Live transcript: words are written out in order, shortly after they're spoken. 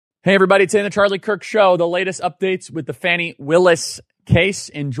Hey, everybody. Today on the Charlie Kirk Show, the latest updates with the Fani Willis case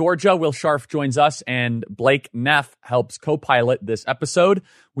in Georgia. Will Scharf joins us, and Blake Neff helps co-pilot this episode.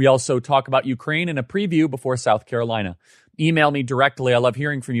 We also talk about Ukraine and a preview before South Carolina. Email me directly. I love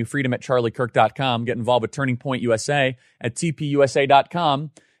hearing from you. freedom@charliekirk.com. Get involved with Turning Point USA at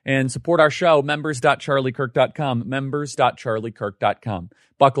tpusa.com. And support our show, members.charliekirk.com, members.charliekirk.com.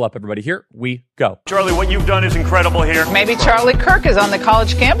 Buckle up, everybody. Here we go. Charlie, what you've done is incredible here. Maybe Charlie Kirk is on the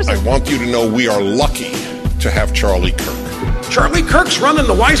college campus. I want you to know we are lucky to have Charlie Kirk. Charlie Kirk's running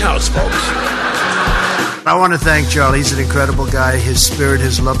the White House, folks. I want to thank Charlie. He's an incredible guy. His spirit,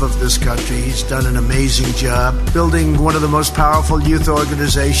 his love of this country. He's done an amazing job building one of the most powerful youth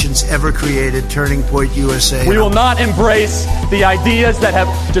organizations ever created, Turning Point USA. We will not embrace the ideas that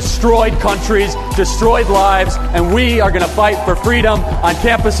have destroyed countries, destroyed lives, and we are going to fight for freedom on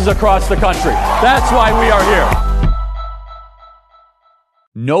campuses across the country. That's why we are here.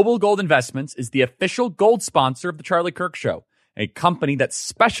 Noble Gold Investments is the official gold sponsor of the Charlie Kirk Show, a company that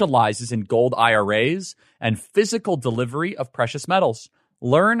specializes in gold IRAs and physical delivery of precious metals.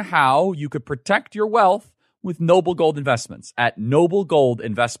 Learn how you could protect your wealth with Noble Gold Investments at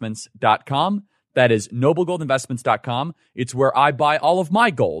noblegoldinvestments.com. That is noblegoldinvestments.com. It's where I buy all of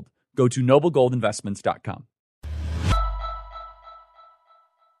my gold. Go to noblegoldinvestments.com.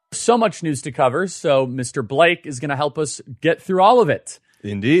 So much news to cover, so Mr. Blake is going to help us get through all of it.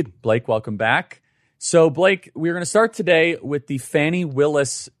 Indeed. Blake, welcome back. So, Blake, we're going to start today with the Fani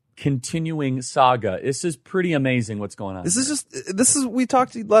Willis continuing saga. This is pretty amazing what's going on. We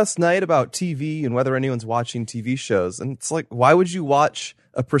talked last night about TV and whether anyone's watching TV shows. And it's like, why would you watch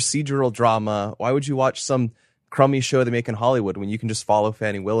a procedural drama? Why would you watch some crummy show they make in Hollywood when you can just follow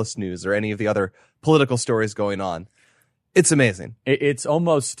Fani Willis news or any of the other political stories going on? It's amazing. It's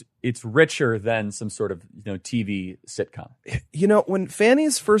richer than some sort of TV sitcom. When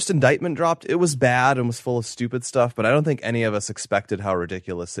Fanny's first indictment dropped, it was bad and was full of stupid stuff, but I don't think any of us expected how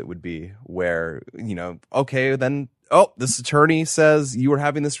ridiculous it would be where, okay, then, this attorney says you were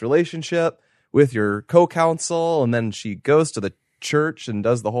having this relationship with your co-counsel, and then she goes to the church and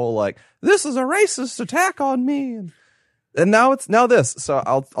does the whole, this is a racist attack on me. And now this. So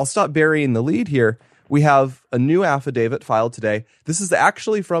I'll stop burying the lead here. We have a new affidavit filed today. This is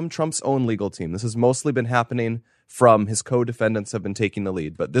actually from Trump's own legal team. This has mostly been happening from his co-defendants have been taking the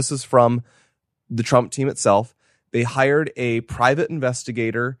lead, but this is from the Trump team itself. They hired a private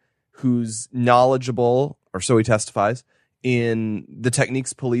investigator who's knowledgeable, or so he testifies, in the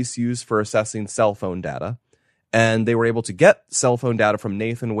techniques police use for assessing cell phone data. And they were able to get cell phone data from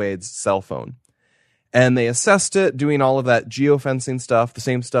Nathan Wade's cell phone. And they assessed it, doing all of that geofencing stuff, the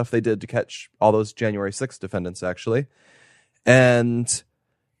same stuff they did to catch all those January 6th defendants, actually. And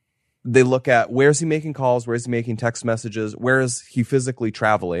they look at where's he making calls, where's he making text messages, where is he physically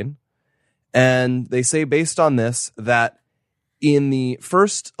traveling. And they say, based on this, that in the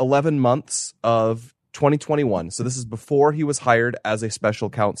first 11 months of 2021, so this is before he was hired as a special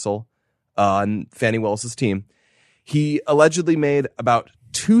counsel on Fani Willis's team, he allegedly made about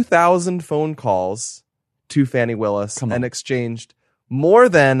 2,000 phone calls to Fani Willis and exchanged more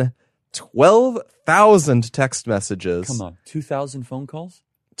than 12,000 text messages. 2,000 phone calls?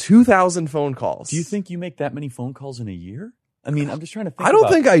 2,000 phone calls. Do you think you make that many phone calls in a year? I mean, I'm just trying to think. I don't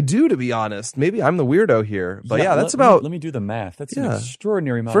think I do, to be honest. Maybe I'm the weirdo here. But that's about... Let me do the math. That's an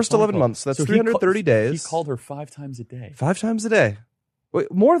extraordinary amount First of phone 11 calls. months. That's so 330 days. He called her 5 times a day. 5 times a day. Wait,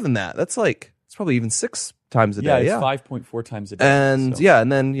 more than that. It's probably even 6 times a day. Yeah, it's 5.4 times a day. And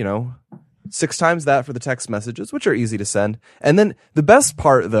and then, 6 times that for the text messages, which are easy to send. And then the best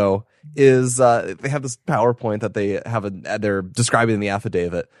part, though, is they have this PowerPoint that they're describing in the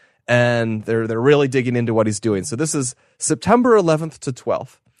affidavit, and they're really digging into what he's doing. So this is September 11th to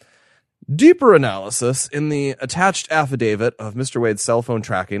 12th. Deeper analysis in the attached affidavit of Mr. Wade's cell phone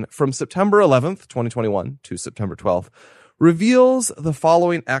tracking from September 11th, 2021 to September 12th reveals the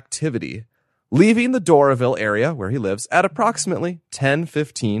following activity. Leaving the Doraville area where he lives at approximately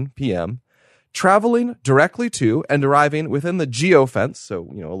 10:15 p.m., traveling directly to and arriving within the geofence, so,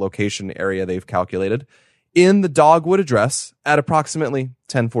 a location area they've calculated, in the Dogwood address at approximately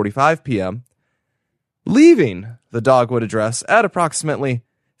 10:45 p.m., leaving the Dogwood address at approximately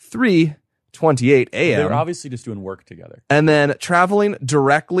 3:28 a.m. They're obviously just doing work together. And then traveling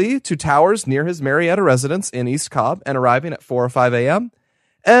directly to towers near his Marietta residence in East Cobb and arriving at 4:05 a.m.,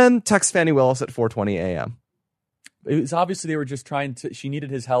 and text Fani Willis at 4:20 a.m. It was obviously they were just she needed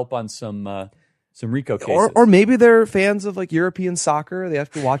his help on some RICO cases. Or maybe they're fans of European soccer. They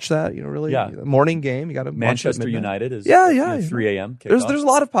have to watch that, morning game. You got to Manchester United is 3 a.m. There's a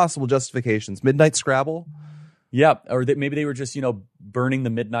lot of possible justifications. Midnight Scrabble. Yeah, or maybe they were just, burning the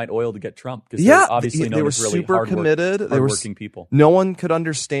midnight oil to get Trump. Because obviously they were really super committed. They were hardworking people. No one could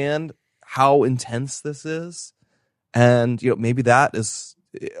understand how intense this is. And, maybe that is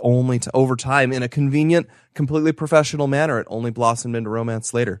only over time in a convenient, completely professional manner. It only blossomed into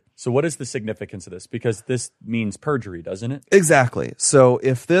romance later. So what is the significance of this? Because this means perjury, doesn't it? Exactly. So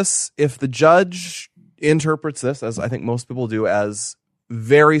if the judge interprets this, as I think most people do, as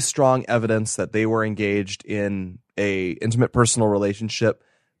very strong evidence that they were engaged in a intimate personal relationship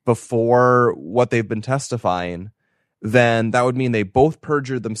before what they've been testifying, then that would mean they both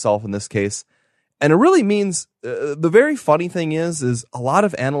perjured themselves in this case. And it really means the very funny thing is a lot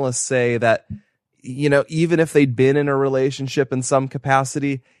of analysts say that, even if they'd been in a relationship in some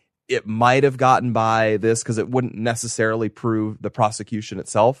capacity, it might have gotten by this because it wouldn't necessarily prove the prosecution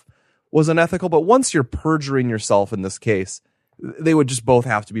itself was unethical. But once you're perjuring yourself in this case, they would just both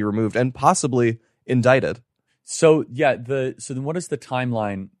have to be removed and possibly indicted. So so then what is the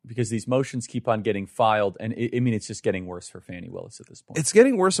timeline? Because these motions keep on getting filed, and it's just getting worse for Fani Willis at this point. It's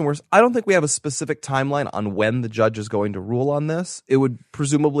getting worse and worse. I don't think we have a specific timeline on when the judge is going to rule on this. It would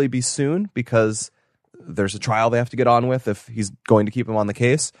presumably be soon because there's a trial they have to get on with if he's going to keep him on the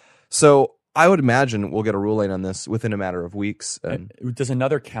case. So I would imagine we'll get a ruling on this within a matter of weeks. And does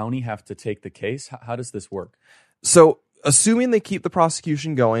another county have to take the case? How does this work? So assuming they keep the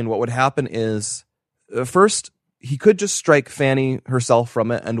prosecution going, what would happen is first, he could just strike Fani herself from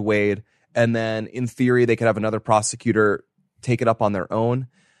it and Wade, and then in theory they could have another prosecutor take it up on their own.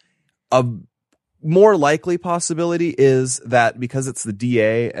 A more likely possibility is that because it's the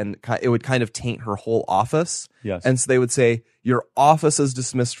DA and it would kind of taint her whole office. Yes. And so they would say, your office is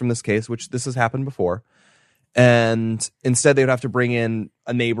dismissed from this case, which this has happened before. And instead they would have to bring in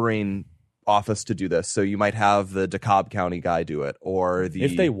a neighboring office to do this. So you might have the DeKalb County guy do it, or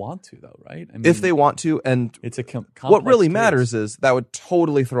if they want to, though, right? If they want to, and it's a what really case. matters is that would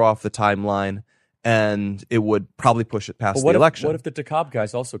totally throw off the timeline, and it would probably push it past the election. What if the DeKalb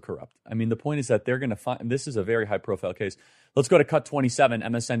guy's also corrupt? The point is that they're going to find this is a very high profile case. Let's go to Cut 27,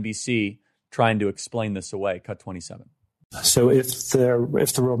 MSNBC trying to explain this away. Cut 27. So if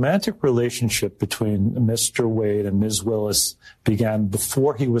the romantic relationship between Mr. Wade and Ms. Willis began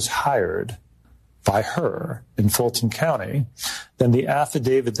before he was hired by her in Fulton County, then the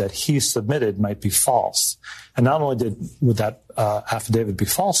affidavit that he submitted might be false. And not only would that affidavit be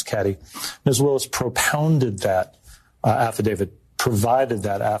false, Caddy, Ms. Willis propounded that affidavit, provided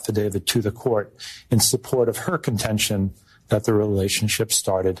that affidavit to the court in support of her contention that the relationship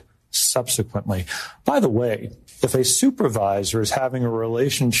started subsequently. By the way, if a supervisor is having a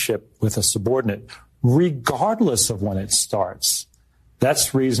relationship with a subordinate, regardless of when it starts,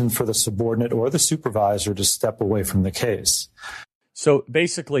 that's reason for the subordinate or the supervisor to step away from the case. So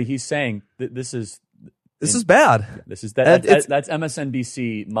basically, he's saying that this is bad. This is that's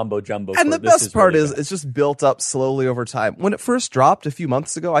MSNBC mumbo jumbo. And the best part is it's just built up slowly over time. When it first dropped a few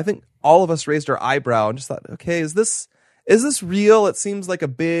months ago, I think all of us raised our eyebrow and just thought, okay, is this real? It seems like a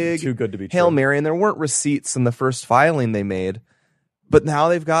big too good to be Hail true. Mary, and there weren't receipts in the first filing they made. But now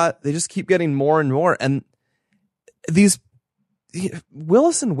they just keep getting more and more. And these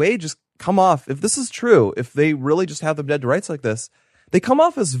Willis and Wade just come off, if this is true, if they really just have them dead to rights like this, they come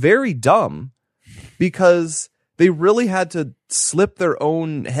off as very dumb because they really had to slip their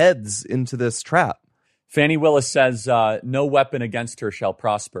own heads into this trap. Fani Willis says, no weapon against her shall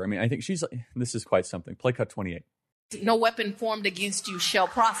prosper. I think she's like, this is quite something. Play Cut 28. No weapon formed against you shall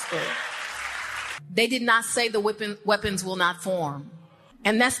prosper. They did not say the weapons will not form.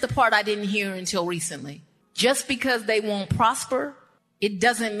 And that's the part I didn't hear until recently. Just because they won't prosper, it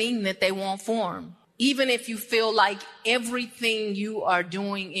doesn't mean that they won't form. Even if you feel like everything you are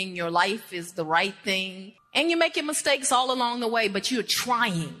doing in your life is the right thing, and you're making mistakes all along the way, but you're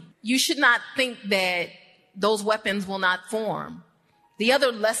trying, you should not think that those weapons will not form. The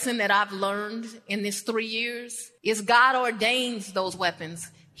other lesson that I've learned in this 3 years is God ordains those weapons.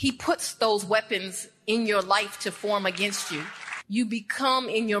 He puts those weapons in your life to form against you. You become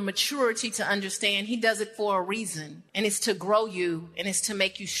in your maturity to understand He does it for a reason. And it's to grow you, and it's to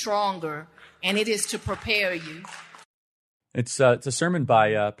make you stronger, and it is to prepare you. It's a sermon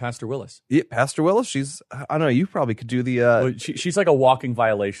by Pastor Willis. Yeah, Pastor Willis, I don't know, you probably could do the... Well, she's like a walking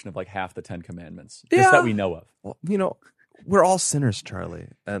violation of like half the 10 Commandments. Just that we know of. Well, we're all sinners, Charlie.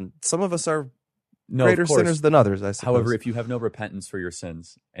 And some of us are No, greater of course. sinners than others, I suppose. However, if you have no repentance for your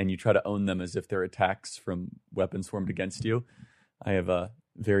sins and you try to own them as if they're attacks from weapons formed against you, I have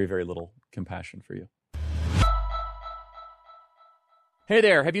very, very little compassion for you. Hey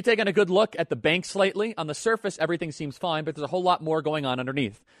there, have you taken a good look at the banks lately? On the surface, everything seems fine, but there's a whole lot more going on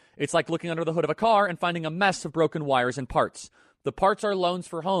underneath. It's like looking under the hood of a car and finding a mess of broken wires and parts. The parts are loans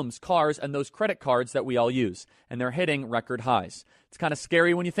for homes, cars, and those credit cards that we all use, and they're hitting record highs. It's kind of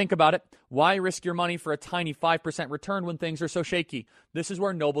scary when you think about it. Why risk your money for a tiny 5% return when things are so shaky? This is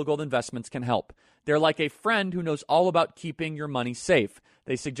where Noble Gold Investments can help. They're like a friend who knows all about keeping your money safe.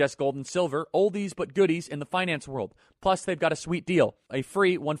 They suggest gold and silver, oldies but goodies in the finance world. Plus, they've got a sweet deal, a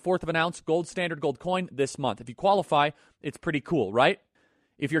free 1/4 of an ounce gold standard gold coin this month. If you qualify, it's pretty cool, right?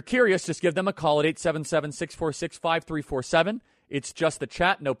 If you're curious, just give them a call at 877-646-5347. It's just the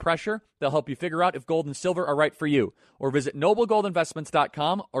chat, no pressure. They'll help you figure out if gold and silver are right for you. Or visit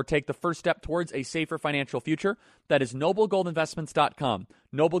noblegoldinvestments.com or take the first step towards a safer financial future. That is noblegoldinvestments.com.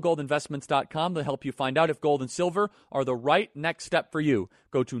 Noblegoldinvestments.com. They'll help you find out if gold and silver are the right next step for you.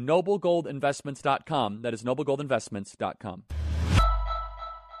 Go to noblegoldinvestments.com. That is noblegoldinvestments.com.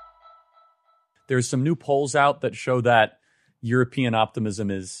 There's some new polls out that show that European optimism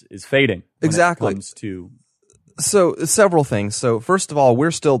is fading when it comes to... So several things. So first of all, we're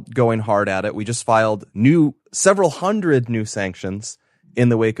still going hard at it. We just filed several hundred new sanctions in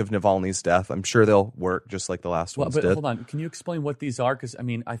the wake of Navalny's death. I'm sure they'll work just like the last ones did. Hold on. Can you explain what these are? Because,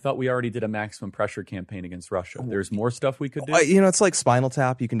 I thought we already did a maximum pressure campaign against Russia. There's more stuff we could do? It's like Spinal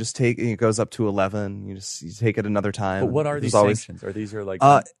Tap. You can just take it goes up to 11. You take it another time. But what are these sanctions? Are these like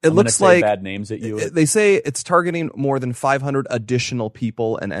it looks like bad names at you? They say it's targeting more than 500 additional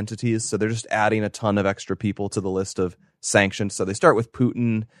people and entities. So they're just adding a ton of extra people to the list of sanctions. So they start with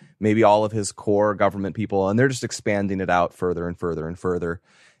Putin, maybe all of his core government people, and they're just expanding it out further and further and further.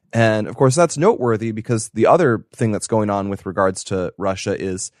 And of course, that's noteworthy because the other thing that's going on with regards to Russia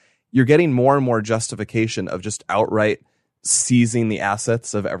is you're getting more and more justification of just outright seizing the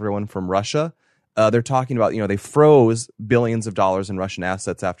assets of everyone from Russia. They're talking about, they froze billions of dollars in Russian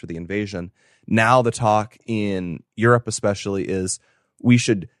assets after the invasion. Now the talk in Europe especially is we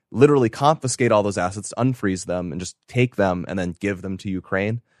should literally confiscate all those assets, unfreeze them, and just take them and then give them to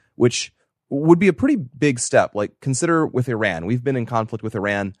Ukraine, which would be a pretty big step. Like, consider with Iran. We've been in conflict with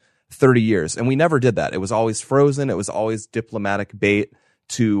Iran 30 years, and we never did that. It was always frozen. It was always diplomatic bait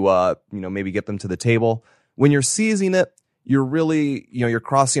to, maybe get them to the table. When you're seizing it, you're really, you're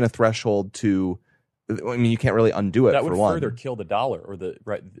crossing a threshold to, you can't really undo it. That would for one. further kill the dollar,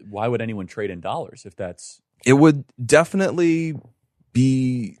 why would anyone trade in dollars if that's... It would definitely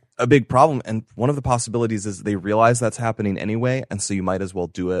be a big problem, and one of the possibilities is they realize that's happening anyway, and so you might as well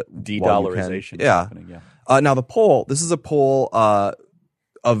do it. De-dollarization. Now the poll, this is a poll of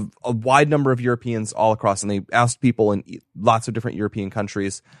a wide number of Europeans all across, and they asked people in lots of different European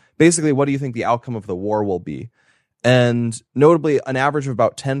countries, basically, what do you think the outcome of the war will be? And notably, an average of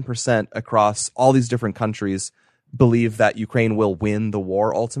about 10% across all these different countries believe that Ukraine will win the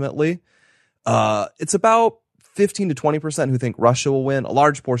war ultimately. It's about 15 to 20% who think Russia will win. A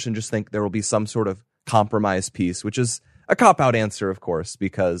large portion just think there will be some sort of compromise peace, which is a cop-out answer, of course,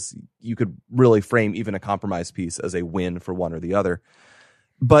 because you could really frame even a compromise peace as a win for one or the other.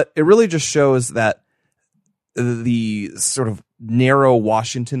 But it really just shows that the sort of narrow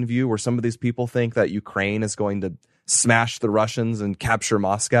Washington view where some of these people think that Ukraine is going to smash the Russians and capture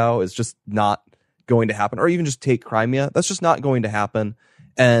Moscow is just not going to happen, or even just take Crimea. That's just not going to happen.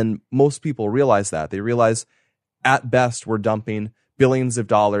 And most people realize that. They realize at best, we're dumping billions of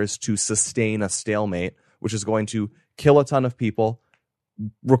dollars to sustain a stalemate, which is going to kill a ton of people,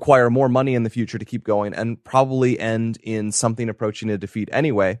 require more money in the future to keep going, and probably end in something approaching a defeat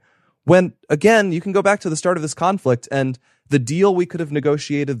anyway. When, again, you can go back to the start of this conflict, and the deal we could have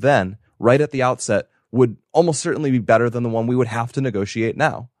negotiated then, right at the outset, would almost certainly be better than the one we would have to negotiate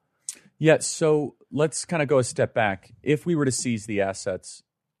now. Yeah, so let's kind of go a step back. If we were to seize the assets...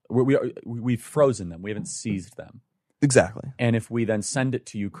 We've frozen them. We haven't seized them. Exactly. And if we then send it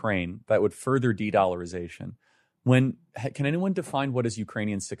to Ukraine, that would further de-dollarization. Can anyone define what does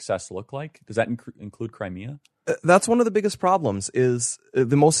Ukrainian success look like? Does that include Crimea? That's one of the biggest problems is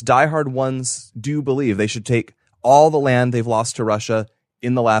the most diehard ones do believe they should take all the land they've lost to Russia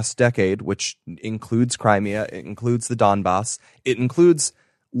in the last decade, which includes Crimea, it includes the Donbass, it includes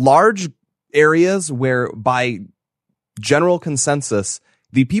large areas where by general consensus,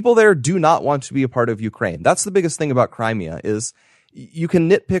 the people there do not want to be a part of Ukraine. That's the biggest thing about Crimea is you can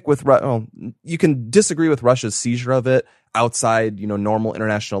nitpick with, you can disagree with Russia's seizure of it outside, normal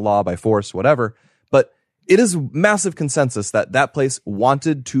international law by force, whatever. But it is massive consensus that that place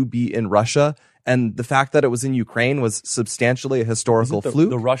wanted to be in Russia. And the fact that it was in Ukraine was substantially a historical fluke.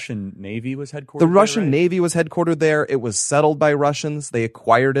 The Russian Navy was headquartered there? The Russian right? Navy was headquartered there. It was settled by Russians. They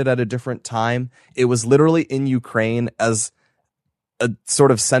acquired it at a different time. It was literally in Ukraine as a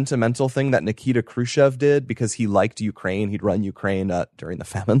sort of sentimental thing that Nikita Khrushchev did because he liked Ukraine. He'd run Ukraine during the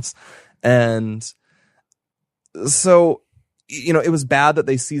famines. And so, it was bad that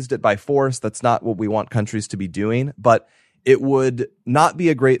they seized it by force. That's not what we want countries to be doing, but it would not be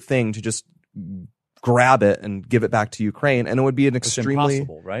a great thing to just grab it and give it back to Ukraine. And it would be an extremely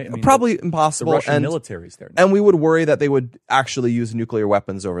impossible, right? Probably impossible. The Russian military's there now. And we would worry that they would actually use nuclear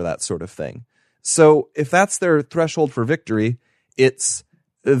weapons over that sort of thing. So if that's their threshold for victory,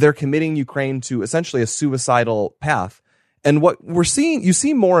 they're committing Ukraine to essentially a suicidal path. And what we're seeing, you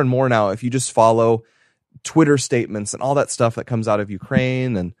see more and more now, if you just follow Twitter statements and all that stuff that comes out of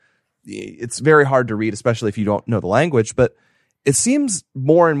Ukraine, and it's very hard to read, especially if you don't know the language, but it seems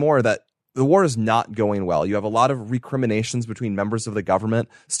more and more that the war is not going well. You have a lot of recriminations between members of the government,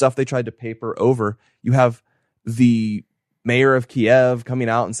 stuff they tried to paper over. You have the mayor of Kiev coming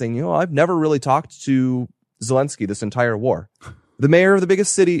out and saying, I've never really talked to Zelensky this entire war. The mayor of the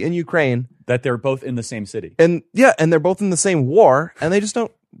biggest city in Ukraine. That they're both in the same city. And they're both in the same war, and they just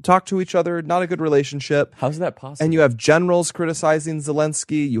don't talk to each other. Not a good relationship. How's that possible? And you have generals criticizing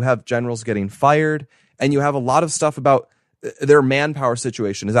Zelensky. You have generals getting fired. And you have a lot of stuff about their manpower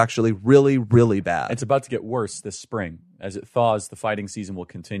situation is actually really, really bad. It's about to get worse this spring. As it thaws, the fighting season will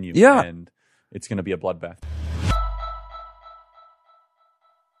continue. Yeah. And it's going to be a bloodbath.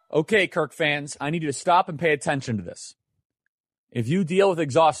 Okay, Kirk fans, I need you to stop and pay attention to this. If you deal with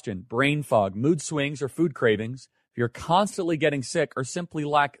exhaustion, brain fog, mood swings, or food cravings, if you're constantly getting sick or simply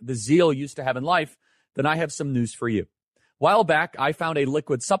lack the zeal you used to have in life, then I have some news for you. A while back, I found a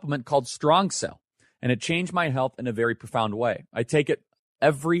liquid supplement called Strong Cell, and it changed my health in a very profound way. I take it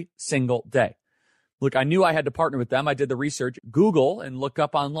every single day. Look, I knew I had to partner with them. I did the research, Google, and look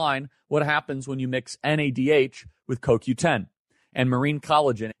up online what happens when you mix NADH with CoQ10 and marine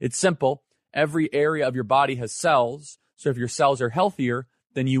collagen. It's simple. Every area of your body has cells. So if your cells are healthier,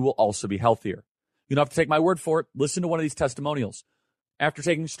 then you will also be healthier. You don't have to take my word for it. Listen to one of these testimonials. After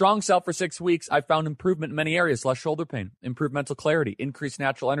taking Strong Cell for 6 weeks, I found improvement in many areas, less shoulder pain, improved mental clarity, increased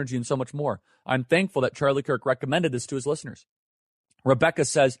natural energy, and so much more. I'm thankful that Charlie Kirk recommended this to his listeners. Rebecca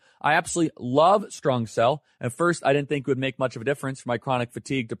says, I absolutely love Strong Cell. At first, I didn't think it would make much of a difference for my chronic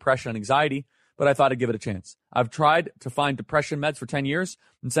fatigue, depression, and anxiety, but I thought I'd give it a chance. I've tried to find depression meds for 10 years,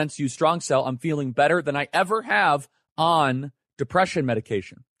 and since I use Strong Cell, I'm feeling better than I ever have on depression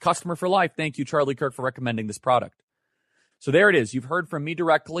medication. Customer for life. Thank you, Charlie Kirk, for recommending this product. So there it is. You've heard from me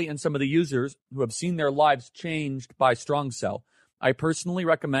directly and some of the users who have seen their lives changed by Strong Cell. I personally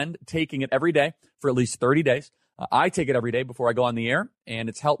recommend taking it every day for at least 30 days. I take it every day before I go on the air, and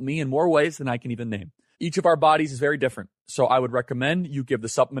it's helped me in more ways than I can even name. Each of our bodies is very different, so I would recommend you give the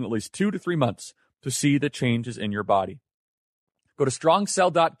supplement at least 2 to 3 months to see the changes in your body. Go to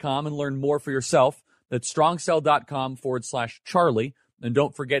strongcell.com and learn more for yourself. That's strongcell.com/Charlie. And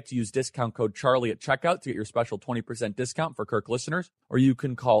don't forget to use discount code Charlie at checkout to get your special 20% discount for Kirk listeners. Or you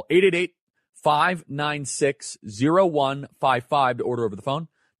can call 888-596-0155 to order over the phone.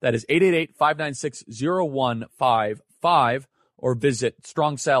 That is 888-596-0155. Or visit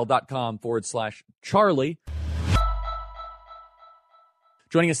strongcell.com/Charlie.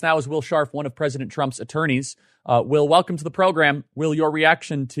 Joining us now is Will Scharf, one of President Trump's attorneys. Will, welcome to the program. Will, your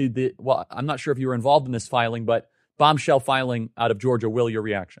reaction to I'm not sure if you were involved in this filing, but bombshell filing out of Georgia. Will, your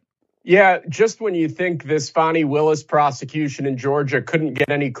reaction? Yeah, just when you think this Fani Willis prosecution in Georgia couldn't get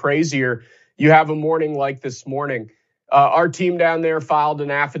any crazier, you have a morning like this morning. Our team down there filed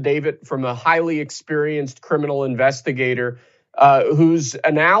an affidavit from a highly experienced criminal investigator whose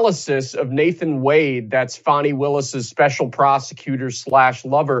analysis of Nathan Wade, that's Fani Willis's special prosecutor /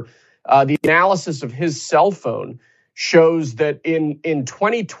 lover, the analysis of his cell phone shows that in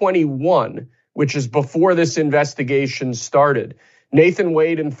 2021, which is before this investigation started, Nathan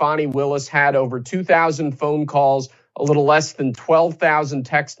Wade and Fani Willis had over 2,000 phone calls, a little less than 12,000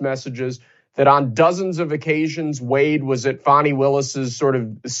 text messages, that on dozens of occasions, Wade was at Fani Willis's sort of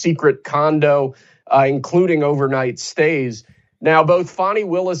secret condo, including overnight stays. Now, both Fani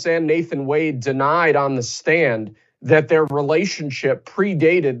Willis and Nathan Wade denied on the stand that their relationship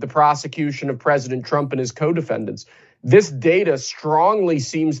predated the prosecution of President Trump and his co-defendants. This data strongly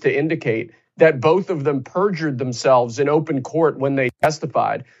seems to indicate that both of them perjured themselves in open court when they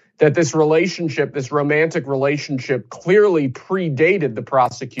testified, that this relationship, this romantic relationship, clearly predated the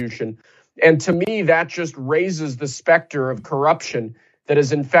prosecution. And to me, that just raises the specter of corruption that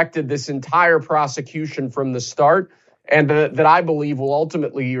has infected this entire prosecution from the start, and that I believe will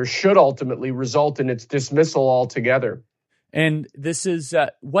ultimately or should ultimately result in its dismissal altogether. And this is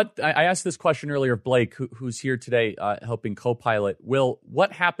what I asked this question earlier of Blake, who's here today helping co-pilot. Will,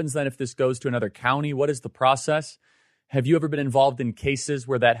 what happens then if this goes to another county? What is the process? Have you ever been involved in cases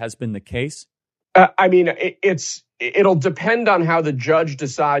where that has been the case? It'll depend on how the judge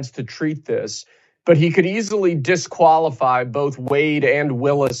decides to treat this, but he could easily disqualify both Wade and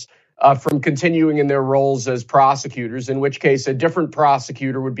Willis from continuing in their roles as prosecutors, in which case a different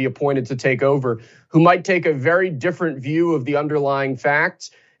prosecutor would be appointed to take over, who might take a very different view of the underlying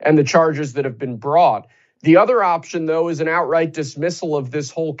facts and the charges that have been brought. The other option, though, is an outright dismissal of this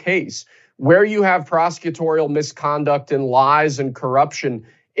whole case, where you have prosecutorial misconduct and lies and corruption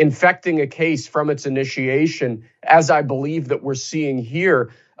infecting a case from its initiation, as I believe that we're seeing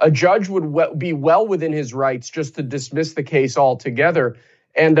here. A judge would be well within his rights just to dismiss the case altogether.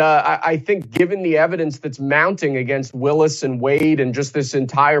 And I think given the evidence that's mounting against Willis and Wade and just this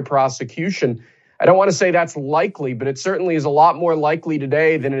entire prosecution, I don't want to say that's likely, but it certainly is a lot more likely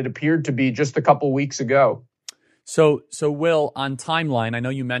today than it appeared to be just a couple weeks ago. So Will, on timeline, I know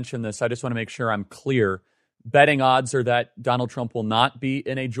you mentioned this. I just want to make sure I'm clear. Betting odds are that Donald Trump will not be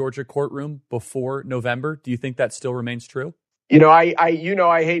in a Georgia courtroom before November. Do you think that still remains true?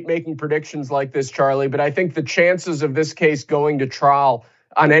 I hate making predictions like this, Charlie, but I think the chances of this case going to trial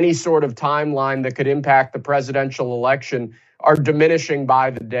on any sort of timeline that could impact the presidential election are diminishing by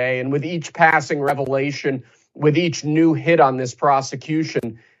the day. And with each passing revelation, with each new hit on this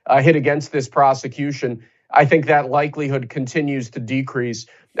prosecution, hit against this prosecution, I think that likelihood continues to decrease.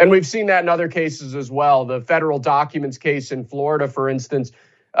 And we've seen that in other cases as well. The federal documents case in Florida, for instance,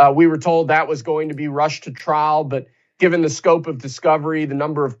 we were told that was going to be rushed to trial, but given the scope of discovery, the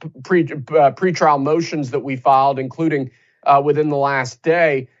number of pretrial motions that we filed, including within the last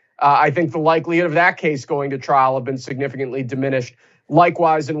day, I think the likelihood of that case going to trial have been significantly diminished.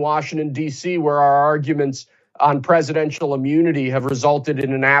 Likewise, in Washington, D.C., where our arguments on presidential immunity have resulted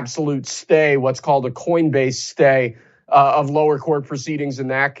in an absolute stay, what's called a Coinbase stay of lower court proceedings in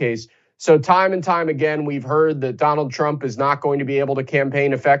that case. So time and time again, we've heard that Donald Trump is not going to be able to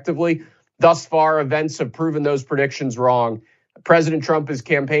campaign effectively. Thus far, events have proven those predictions wrong. President Trump is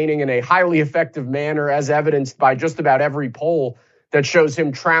campaigning in a highly effective manner, as evidenced by just about every poll that shows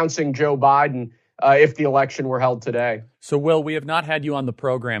him trouncing Joe Biden if the election were held today. So, Will, we have not had you on the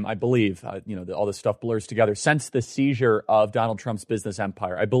program, I believe, all this stuff blurs together, since the seizure of Donald Trump's business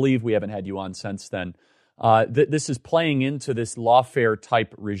empire. I believe we haven't had you on since then. This is playing into this lawfare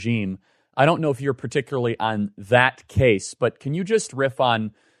type regime. I don't know if you're particularly on that case, but can you just riff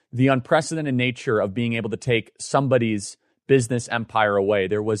on the unprecedented nature of being able to take somebody's business empire away?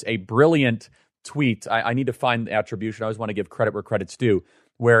 There was a brilliant tweet. I need to find the attribution. I always want to give credit where credit's due,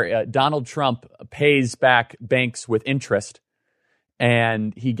 where Donald Trump pays back banks with interest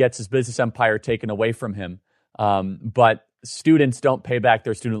and he gets his business empire taken away from him. But students don't pay back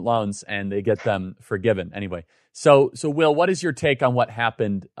their student loans and they get them forgiven. Anyway, so Will, what is your take on what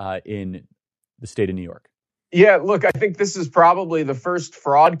happened in the state of New York? Yeah, look, I think this is probably the first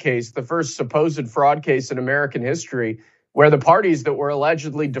fraud case, the first supposed fraud case in American history, where the parties that were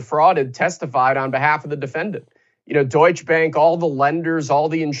allegedly defrauded testified on behalf of the defendant. Deutsche Bank, all the lenders, all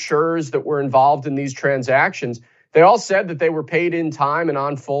the insurers that were involved in these transactions, they all said that they were paid in time and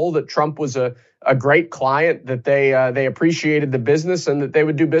on full, that Trump was a great client, that they appreciated the business and that they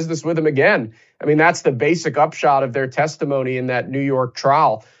would do business with him again. I mean, that's the basic upshot of their testimony in that New York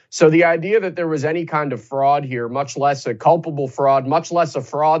trial. So the idea that there was any kind of fraud here, much less a culpable fraud, much less a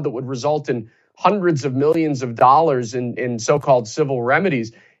fraud that would result in hundreds of millions of dollars in so-called civil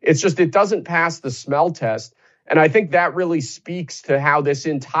remedies, it doesn't pass the smell test. And I think that really speaks to how this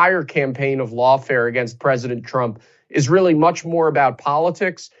entire campaign of lawfare against President Trump is really much more about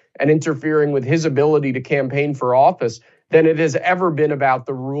politics and interfering with his ability to campaign for office than it has ever been about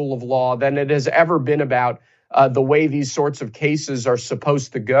the rule of law, than it has ever been about the way these sorts of cases are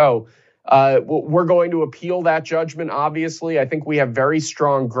supposed to go. We're going to appeal that judgment, obviously. I think we have very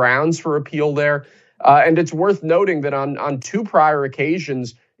strong grounds for appeal there. And it's worth noting that on two prior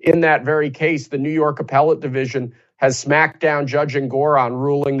occasions in that very case, the New York Appellate Division has smacked down Judge Engoron,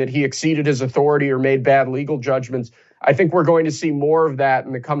 ruling that he exceeded his authority or made bad legal judgments. I think we're going to see more of that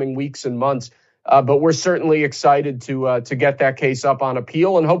in the coming weeks and months. But we're certainly excited to get that case up on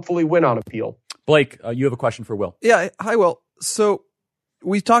appeal and hopefully win on appeal. Blake, you have a question for Will. Yeah. Hi, Will. So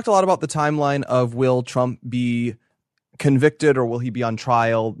we talked a lot about the timeline of will Trump be convicted or will he be on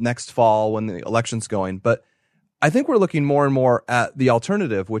trial next fall when the election's going? But I think we're looking more and more at the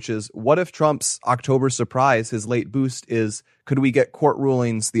alternative, which is what if Trump's October surprise, his late boost is, could we get court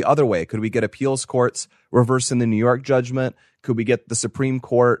rulings the other way? Could we get appeals courts reversing the New York judgment? Could we get the Supreme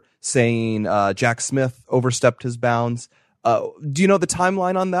Court saying Jack Smith overstepped his bounds? Do you know the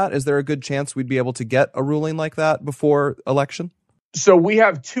timeline on that? Is there a good chance we'd be able to get a ruling like that before election? So we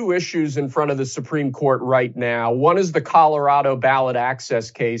have two issues in front of the Supreme Court right now. One is the Colorado ballot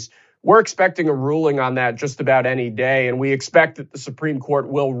access case. We're expecting a ruling on that just about any day, and we expect that the Supreme Court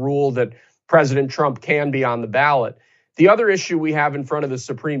will rule that President Trump can be on the ballot. The other issue we have in front of the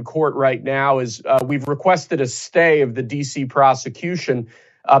Supreme Court right now is we've requested a stay of the D.C. prosecution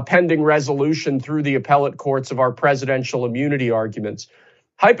pending resolution through the appellate courts of our presidential immunity arguments.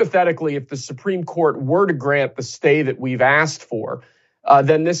 Hypothetically, if the Supreme Court were to grant the stay that we've asked for,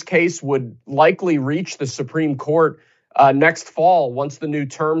 then this case would likely reach the Supreme Court next fall once the new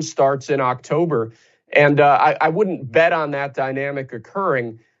term starts in October. And I wouldn't bet on that dynamic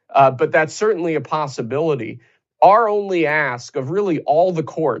occurring, but that's certainly a possibility. Our only ask of really all the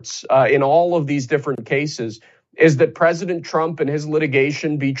courts in all of these different cases is that President Trump and his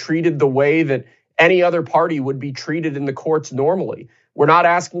litigation be treated the way that any other party would be treated in the courts normally. We're not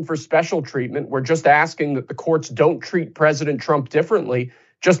asking for special treatment. We're just asking that the courts don't treat President Trump differently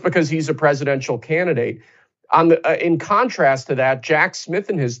just because he's a presidential candidate. In contrast to that, Jack Smith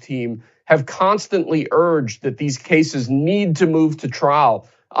and his team have constantly urged that these cases need to move to trial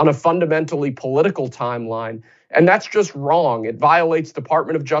on a fundamentally political timeline. And that's just wrong. It violates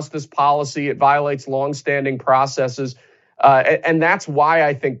Department of Justice policy. It violates longstanding processes. And that's why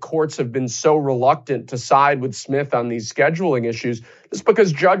I think courts have been so reluctant to side with Smith on these scheduling issues. It's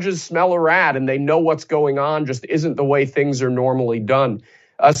because judges smell a rat and they know what's going on just isn't the way things are normally done.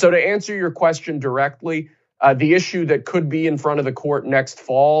 So to answer your question directly, the issue that could be in front of the court next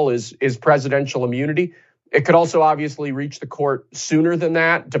fall is presidential immunity. It could also obviously reach the court sooner than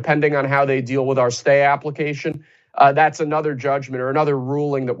that, depending on how they deal with our stay application. That's another judgment or another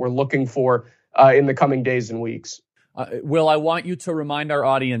ruling that we're looking for in the coming days and weeks. Will, I want you to remind our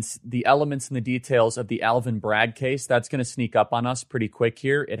audience the elements and the details of the Alvin Bragg case. That's going to sneak up on us pretty quick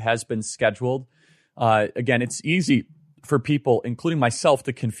here. It has been scheduled. Again, it's easy for people, including myself,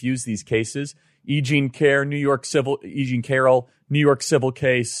 to confuse these cases. E. Jean Carroll, New York civil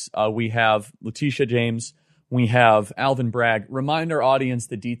case. We have Letitia James. We have Alvin Bragg. Remind our audience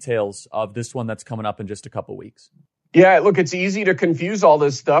the details of this one that's coming up in just a couple weeks. Yeah, look, it's easy to confuse all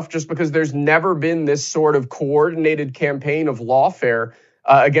this stuff just because there's never been this sort of coordinated campaign of lawfare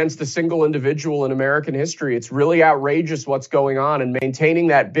against a single individual in American history. It's really outrageous what's going on, and maintaining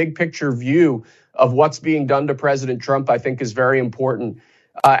that big picture view of what's being done to President Trump, I think, is very important.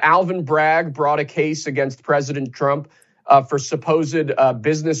 Alvin Bragg brought a case against President Trump for supposed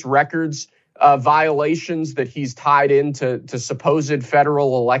business records violations that he's tied into supposed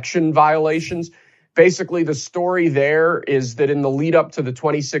federal election violations. Basically, the story there is that in the lead up to the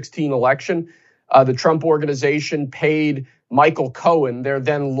 2016 election, the Trump organization paid Michael Cohen, their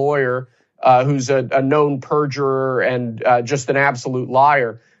then lawyer, who's a known perjurer and just an absolute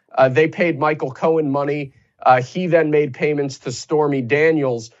liar. They paid Michael Cohen money. He then made payments to Stormy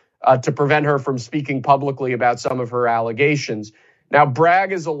Daniels to prevent her from speaking publicly about some of her allegations. Now,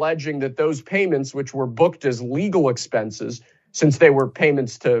 Bragg is alleging that those payments, which were booked as legal expenses, since they were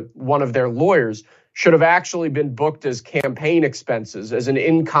payments to one of their lawyers, should have actually been booked as campaign expenses, as an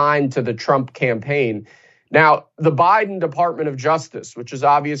in-kind to the Trump campaign. Now, the Biden Department of Justice, which is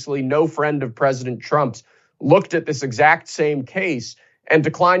obviously no friend of President Trump's, looked at this exact same case and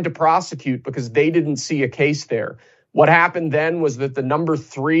declined to prosecute because they didn't see a case there. What happened then was that the number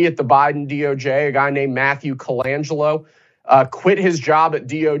 3 at the Biden DOJ, a guy named Matthew Colangelo, quit his job at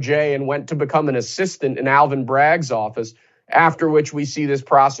DOJ and went to become an assistant in Alvin Bragg's office, after which we see this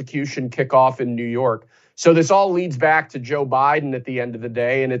prosecution kick off in New York. So this all leads back to Joe Biden at the end of the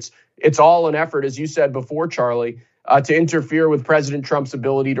day, and it's all an effort, as you said before, Charlie, to interfere with President Trump's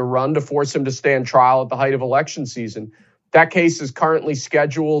ability to run, to force him to stand trial at the height of election season. That case is currently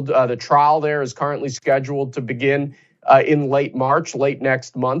scheduled, the trial there is currently scheduled to begin in late March, late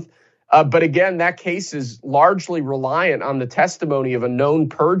next month. But again, that case is largely reliant on the testimony of a known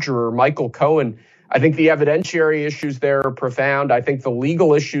perjurer, Michael Cohen. I think the evidentiary issues there are profound. I think the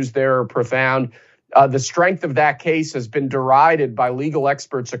legal issues there are profound. The strength of that case has been derided by legal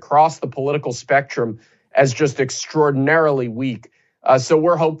experts across the political spectrum as just extraordinarily weak. So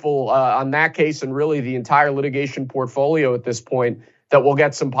we're hopeful on that case and really the entire litigation portfolio at this point that we'll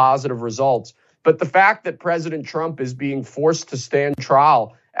get some positive results. But the fact that President Trump is being forced to stand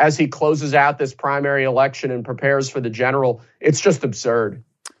trial as he closes out this primary election and prepares for the general, it's just absurd.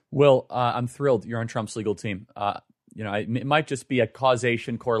 Will, I'm thrilled you're on Trump's legal team. It might just be a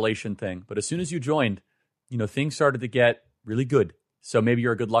causation correlation thing, but as soon as you joined, things started to get really good. So maybe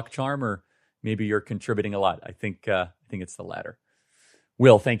you're a good luck charm, or maybe you're contributing a lot. I think it's the latter.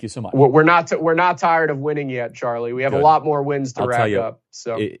 Will, thank you so much. We're not tired of winning yet, Charlie. We have a lot more wins to rack up.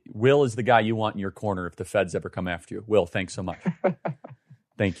 So Will is the guy you want in your corner if the feds ever come after you. Will, thanks so much.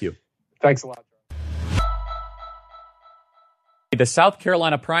 Thank you. Thanks a lot. The South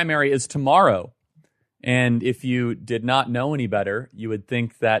Carolina primary is tomorrow. And if you did not know any better, you would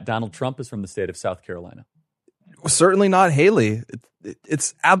think that Donald Trump is from the state of South Carolina. Certainly not Haley.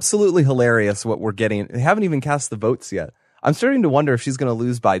 It's absolutely hilarious what we're getting. They haven't even cast the votes yet. I'm starting to wonder if she's going to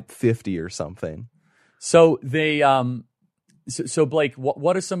lose by 50 or something. So they, so Blake,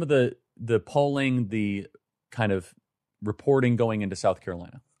 what are some of the polling, the kind of reporting going into South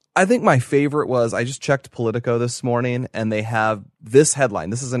Carolina? I think my favorite was, I just checked Politico this morning, and they have this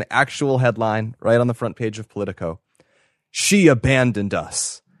headline. This is an actual headline right on the front page of Politico. She abandoned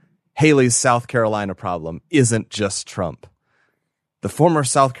us. Haley's South Carolina problem isn't just Trump. The former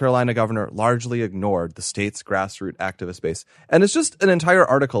South Carolina governor largely ignored the state's grassroots activist base. And it's just an entire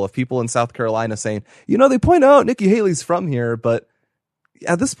article of people in South Carolina saying, they point out Nikki Haley's from here, but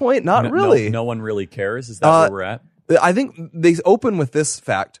at this point, not really. No one really cares. Is that where we're at? I think they open with this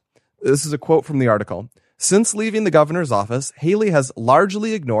fact. This is a quote from the article. Since leaving the governor's office, Haley has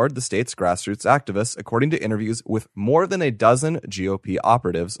largely ignored the state's grassroots activists, according to interviews with more than a dozen GOP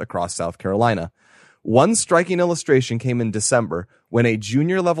operatives across South Carolina. One striking illustration came in December when a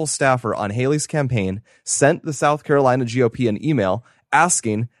junior-level staffer on Haley's campaign sent the South Carolina GOP an email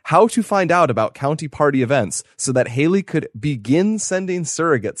asking how to find out about county party events so that Haley could begin sending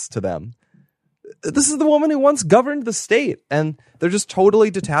surrogates to them. This is the woman who once governed the state, and they're just totally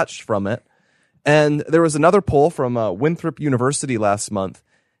detached from it. And there was another poll from Winthrop University last month.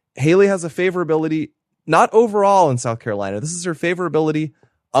 Haley has a favorability, not overall in South Carolina. This is her favorability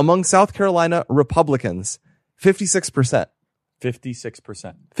among South Carolina Republicans, 56%.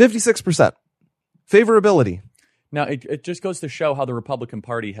 56%. 56%. Favorability. Now, it just goes to show how the Republican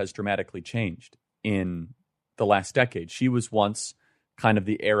Party has dramatically changed in the last decade. She was once kind of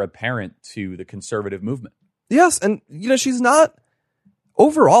the heir apparent to the conservative movement. Yes, and she's not,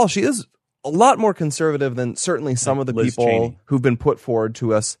 overall, she is a lot more conservative than certainly some of the Liz people Cheney who've been put forward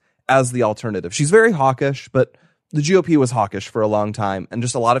to us as the alternative. She's very hawkish, but the GOP was hawkish for a long time, and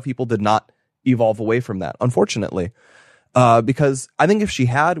just a lot of people did not evolve away from that, unfortunately. Because I think if she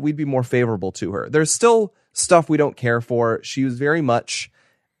had, we'd be more favorable to her. There's still stuff we don't care for. She was very much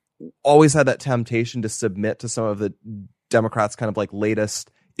always had that temptation to submit to some of the Democrats' kind of like latest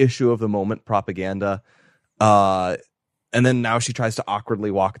issue of the moment propaganda. And then now she tries to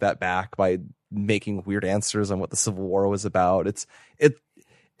awkwardly walk that back by making weird answers on what the Civil War was about.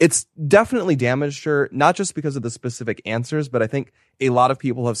 It's definitely damaged her, not just because of the specific answers, but I think a lot of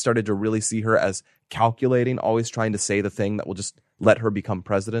people have started to really see her as calculating, always trying to say the thing that will just let her become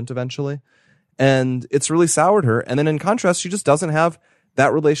president eventually. And it's really soured her. And then in contrast, she just doesn't have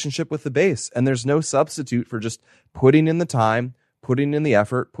that relationship with the base. And there's no substitute for just putting in the time, putting in the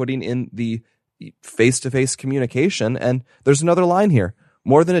effort, putting in the face-to-face communication. And there's another line here.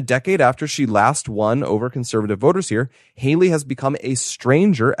 More than a decade after she last won over conservative voters here, Haley has become a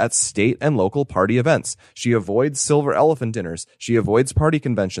stranger at state and local party events. She avoids silver elephant dinners. She avoids party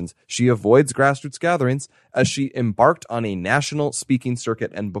conventions. She avoids grassroots gatherings as she embarked on a national speaking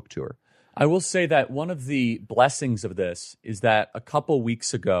circuit and book tour. I will say that one of the blessings of this is that a couple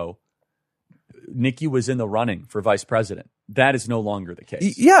weeks ago, Nikki was in the running for vice president. That is no longer the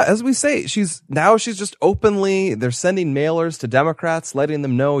case. Yeah, as we say, she's just openly, they're sending mailers to Democrats, letting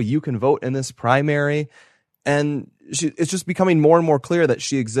them know you can vote in this primary. And it's just becoming more and more clear that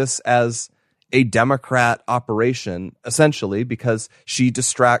she exists as a Democrat operation, essentially, because she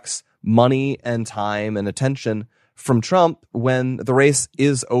distracts money and time and attention from Trump when the race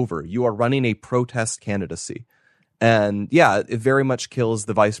is over. You are running a protest candidacy. And yeah, it very much kills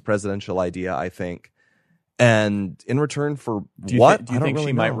the vice presidential idea, I think. And in return for what? Do you think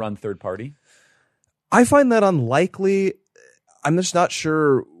she might run third party? I find that unlikely. I'm just not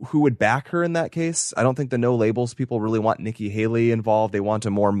sure who would back her in that case. I don't think the no labels people really want Nikki Haley involved. They want a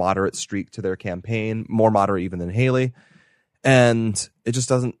more moderate streak to their campaign, more moderate even than Haley. And it just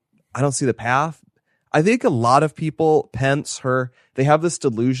doesn't, I don't see the path. I think a lot of people, Pence, her, they have this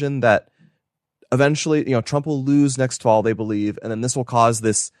delusion that eventually, Trump will lose next fall, they believe, and then this will cause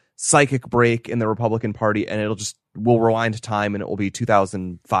this psychic break in the Republican Party, and we'll rewind time and it will be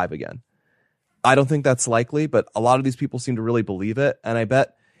 2005 again. I don't think that's likely, but a lot of these people seem to really believe it. And I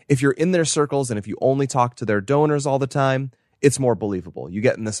bet if you're in their circles and if you only talk to their donors all the time, it's more believable. You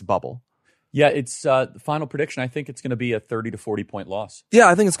get in this bubble. Yeah, it's the final prediction. I think it's going to be a 30 to 40 point loss. Yeah,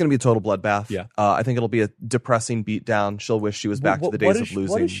 I think it's going to be a total bloodbath. Yeah. I think it'll be a depressing beatdown. She'll wish she was back to the days of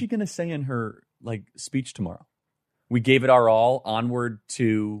losing. What is she going to say in her speech tomorrow? We gave it our all onward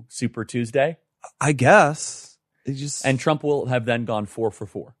to Super Tuesday. I guess. And Trump will have then gone 4 for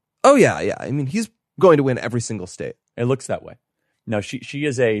 4. Oh, yeah. I mean, he's going to win every single state. It looks that way. No, she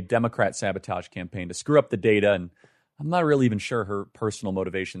is a Democrat sabotage campaign to screw up the data, and I'm not really even sure her personal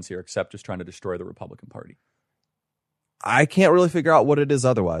motivations here, except just trying to destroy the Republican Party. I can't really figure out what it is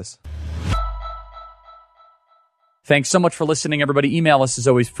otherwise. Thanks so much for listening, everybody. Email us as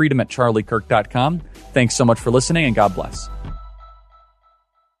always, freedom@charliekirk.com. Thanks so much for listening, and God bless.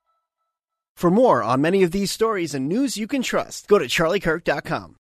 For more on many of these stories and news you can trust, go to charliekirk.com.